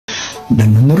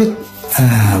Dan menurut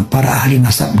para ahli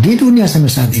nasab di dunia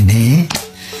sampai saat ini,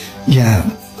 ya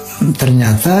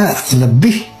ternyata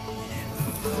lebih,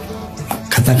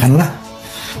 katakanlah,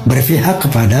 berpihak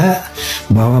kepada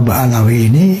bahwa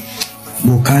Ba'alawi ini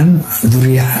bukan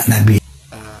dzurriyyah Nabi.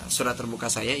 Surat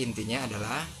terbuka saya intinya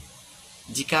adalah,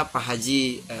 jika Pak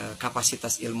Haji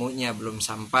kapasitas ilmunya belum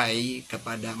sampai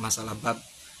kepada masalah bab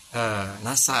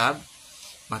nasab,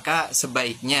 maka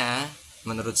sebaiknya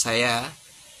menurut saya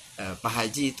Pak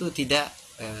Haji itu tidak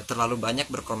terlalu banyak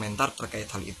berkomentar terkait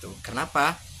hal itu.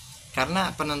 Kenapa?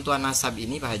 Karena penentuan nasab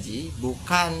ini Pak Haji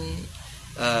bukan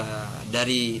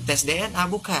dari tes DNA,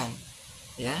 bukan,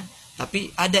 ya, tapi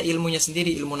ada ilmunya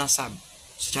sendiri, ilmu nasab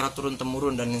secara turun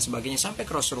temurun dan lain sebagainya sampai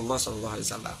ke Rasulullah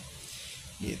SAW.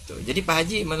 Gitu. Jadi Pak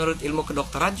Haji menurut ilmu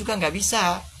kedokteran juga nggak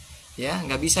bisa, ya,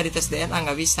 nggak bisa dites DNA,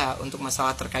 nggak bisa untuk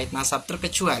masalah terkait nasab,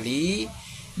 terkecuali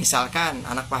misalkan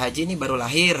anak Pak Haji ini baru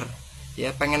lahir, ya,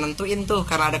 pengen nentuin tuh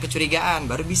karena ada kecurigaan,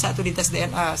 baru bisa tuh dites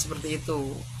DNA seperti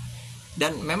itu.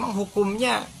 Dan memang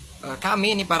hukumnya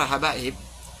kami ini para habaib,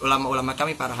 ulama-ulama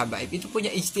kami para habaib itu punya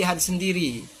ijtihad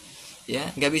sendiri, ya,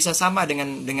 nggak bisa sama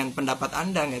dengan pendapat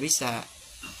Anda, nggak bisa,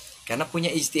 karena punya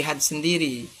ijtihad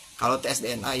sendiri. Kalau tes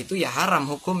DNA itu ya haram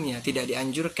hukumnya, tidak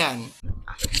dianjurkan.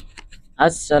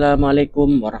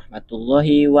 Assalamualaikum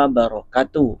warahmatullahi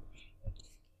wabarakatuh.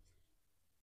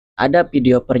 Ada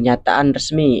video pernyataan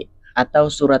resmi atau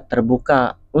surat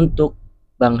terbuka untuk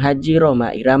Bang Haji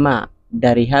Rhoma Irama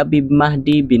dari Habib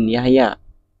Mahdi Bin Yahya.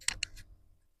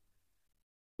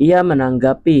 Ia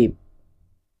menanggapi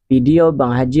video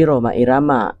Bang Haji Rhoma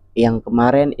Irama yang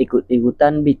kemarin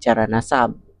ikut-ikutan bicara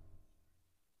nasab.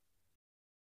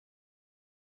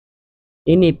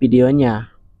 Ini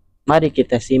videonya, mari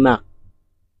kita simak.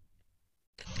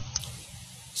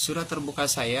 Surat terbuka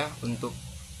saya untuk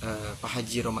Pak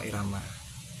Haji Rhoma Irama,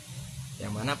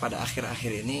 yang mana pada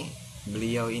akhir-akhir ini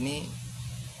beliau ini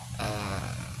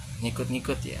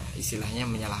ngikut-ngikut, ya, istilahnya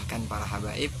menyalahkan para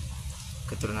habaib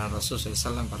keturunan Rasulullah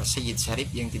SAW, para sayyid syarif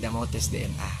yang tidak mau tes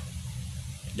DNA.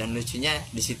 Dan lucunya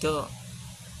di situ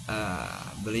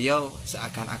beliau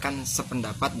seakan-akan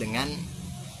sependapat dengan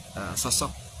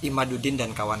sosok Imaduddin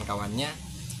dan kawan-kawannya,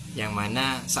 yang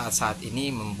mana saat-saat ini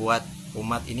membuat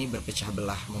umat ini berpecah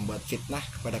belah, membuat fitnah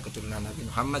kepada keturunan Nabi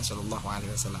Muhammad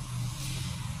SAW.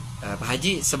 Pak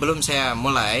Haji, sebelum saya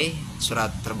mulai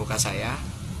surat terbuka saya,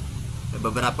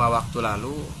 beberapa waktu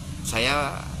lalu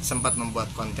saya sempat membuat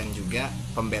konten juga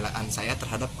pembelaan saya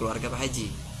terhadap keluarga Pak Haji,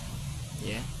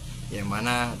 ya, yang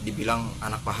mana dibilang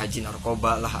anak Pak Haji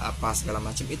narkoba lah, apa segala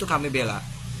macam, itu kami bela.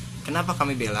 Kenapa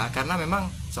kami bela? Karena memang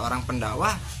seorang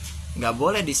pendakwah nggak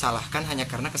boleh disalahkan hanya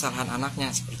karena kesalahan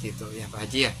anaknya, seperti itu, ya Pak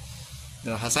Haji, ya.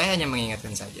 Nah, saya hanya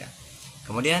mengingatkan saja.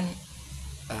 Kemudian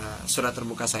surat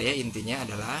terbuka saya intinya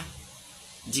adalah,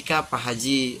 jika Pak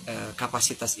Haji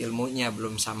kapasitas ilmunya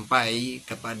belum sampai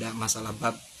kepada masalah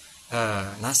bab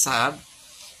nasab,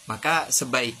 maka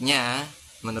sebaiknya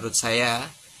menurut saya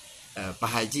Pak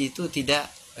Haji itu tidak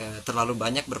terlalu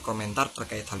banyak berkomentar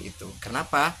terkait hal itu.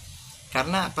 Kenapa?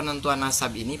 Karena penentuan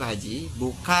nasab ini Pak Haji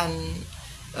bukan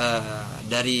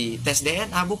dari tes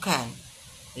DNA, bukan,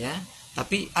 ya,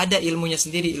 tapi ada ilmunya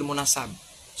sendiri, ilmu nasab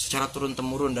secara turun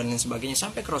temurun dan lain sebagainya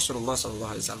sampai ke Rasulullah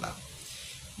SAW.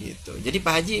 Gitu. Jadi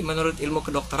Pak Haji menurut ilmu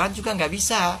kedokteran juga nggak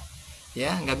bisa,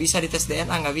 ya, nggak bisa dites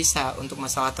DNA, nggak bisa untuk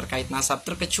masalah terkait nasab,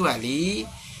 terkecuali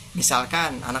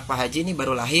misalkan anak Pak Haji ini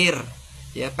baru lahir,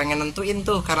 ya, pengen nentuin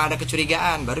tuh karena ada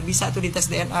kecurigaan, baru bisa tuh dites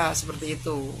DNA seperti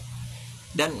itu.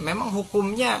 Dan memang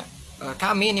hukumnya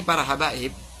kami ini para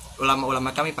habaib,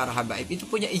 ulama-ulama kami para habaib itu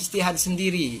punya ijtihad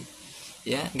sendiri,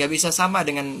 ya, nggak bisa sama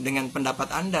dengan pendapat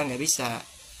Anda, nggak bisa,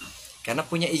 karena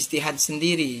punya ijtihad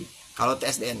sendiri. Kalau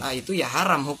tes DNA itu ya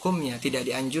haram hukumnya, tidak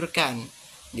dianjurkan,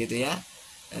 gitu, ya.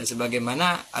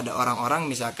 Sebagaimana ada orang-orang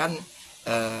misalkan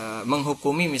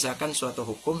menghukumi misalkan suatu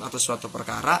hukum atau suatu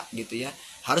perkara, gitu, ya,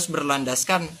 harus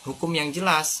berlandaskan hukum yang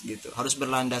jelas, gitu, harus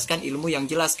berlandaskan ilmu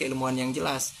yang jelas, keilmuan yang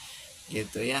jelas,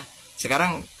 gitu, ya.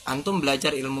 Sekarang antum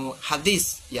belajar ilmu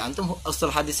hadis, ya, antum usul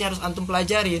hadisnya harus antum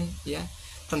pelajarin, ya,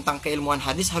 tentang keilmuan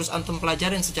hadis harus antum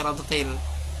pelajarin secara detail.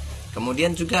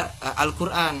 Kemudian juga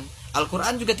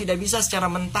Al-Quran juga tidak bisa secara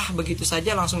mentah begitu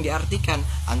saja langsung diartikan.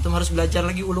 Antum harus belajar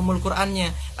lagi ulumul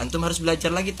Qurannya, antum harus belajar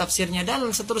lagi tafsirnya, dan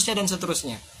seterusnya dan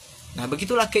seterusnya. Nah,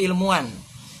 begitulah keilmuan,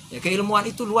 ya, keilmuan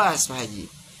itu luas Pak Haji,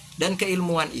 dan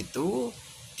keilmuan itu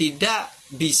tidak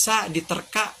bisa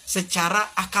diterka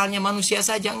secara akalnya manusia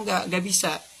saja, enggak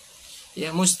bisa,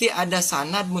 ya, mesti ada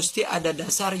sanad, mesti ada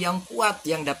dasar yang kuat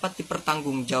yang dapat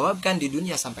dipertanggungjawabkan di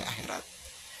dunia sampai akhirat.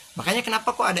 Makanya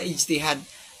kenapa kok ada ijtihad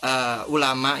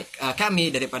ulama kami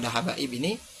daripada habaib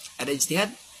ini, ada ijtihad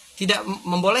tidak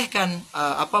membolehkan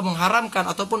mengharamkan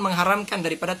ataupun mengharamkan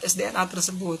daripada tes DNA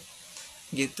tersebut.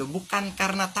 Gitu, bukan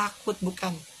karena takut,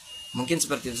 bukan. Mungkin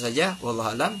seperti itu saja.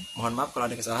 Wallahu alam. Mohon maaf kalau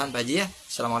ada kesalahan Pak Haji ya.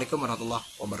 Assalamualaikum warahmatullahi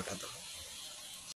wabarakatuh.